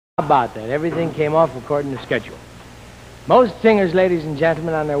about that? Everything came off according to schedule. Most singers, ladies and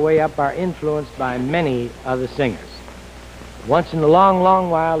gentlemen, on their way up are influenced by many other singers. Once in a long, long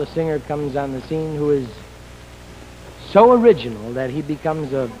while, a singer comes on the scene who is so original that he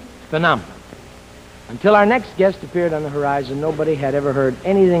becomes a phenomenon. Until our next guest appeared on the horizon, nobody had ever heard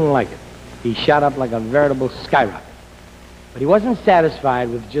anything like it. He shot up like a veritable skyrocket. But he wasn't satisfied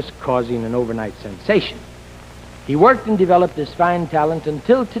with just causing an overnight sensation. He worked and developed this fine talent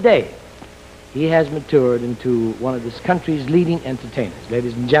until today. He has matured into one of this country's leading entertainers.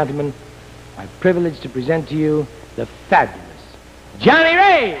 Ladies and gentlemen, my privilege to present to you the fabulous Johnnie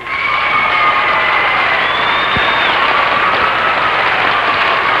Ray!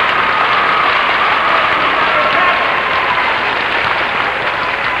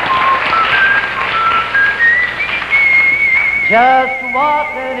 Just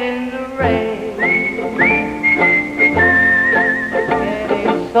walking in the rain,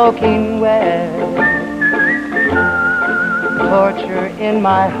 getting soaking wet, torture in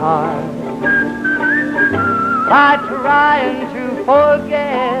my heart, I trying to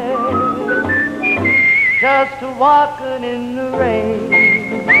forget, just walking in the rain,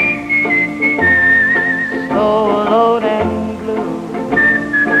 so alone and blue,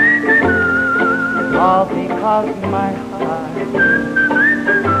 all because my heart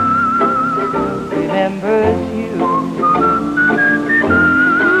remembers you.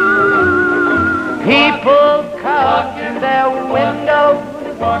 People come to their windows,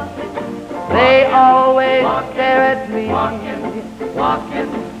 they always stare at me,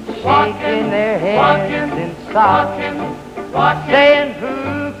 shaking their heads in sorrow, saying, who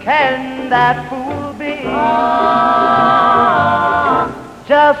can that fool be?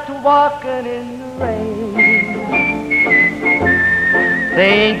 Just walking in the rain,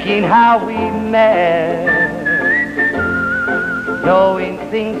 thinking how we met, knowing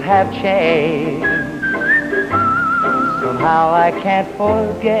things have changed. Somehow I can't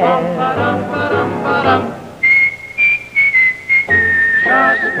forget.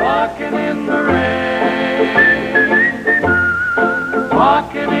 Just walking in the rain,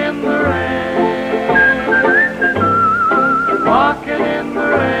 walking in the rain, walking in the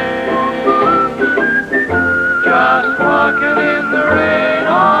rain, just walking in the rain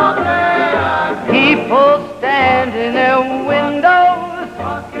all day. People stand in their windows,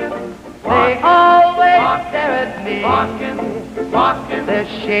 they always stare at me, they're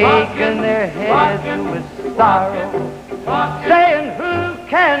shaking their heads with sorrow, saying, who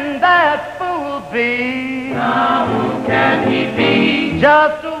can that fool be? Now who can he be?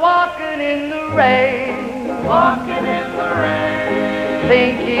 Just walking in the rain, Walking in the rain,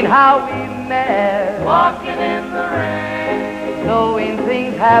 thinking how we met, walking in the rain, knowing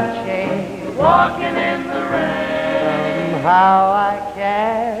things have changed. walking in the rain. Somehow I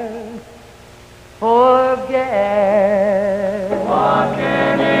can't forget.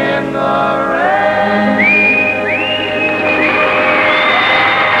 Walking in the rain.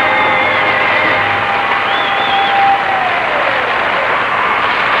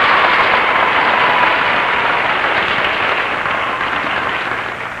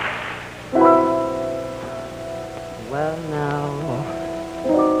 Well, now,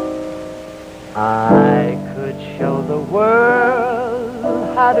 I could show the world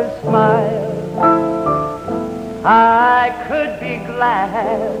how to smile. I could be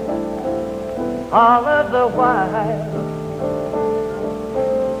glad all of the while.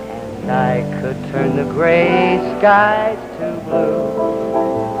 And I could turn the gray skies to blue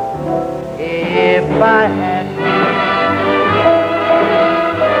if I had to.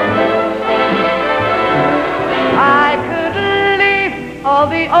 I could leave all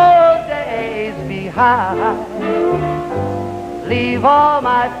the old days behind, leave all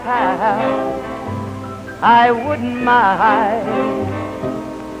my past, I wouldn't mind.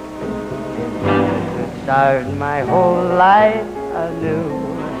 Start my whole life anew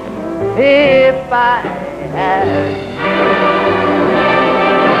if I had you.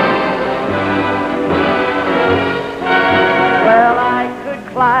 Well, I could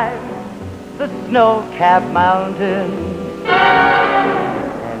climb the snow-capped mountains,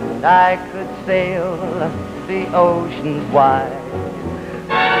 and I could sail the oceans wide.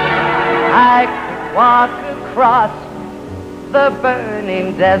 I could walk across the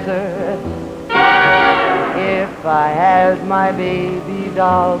burning desert if I had my baby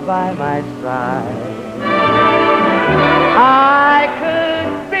doll by my side. I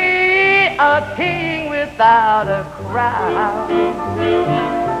could be a king without a crown,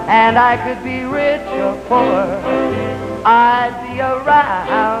 and I could be rich or poor, I'd be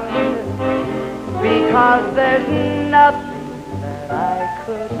around, because there's nothing that I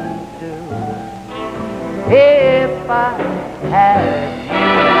couldn't do if I had you.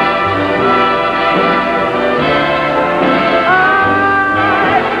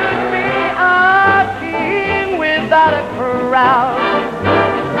 I could be a king without a crowd,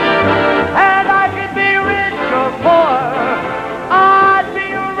 and I could be rich or poor, I'd be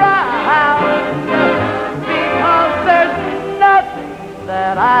around, because there's nothing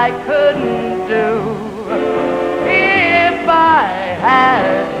that I couldn't do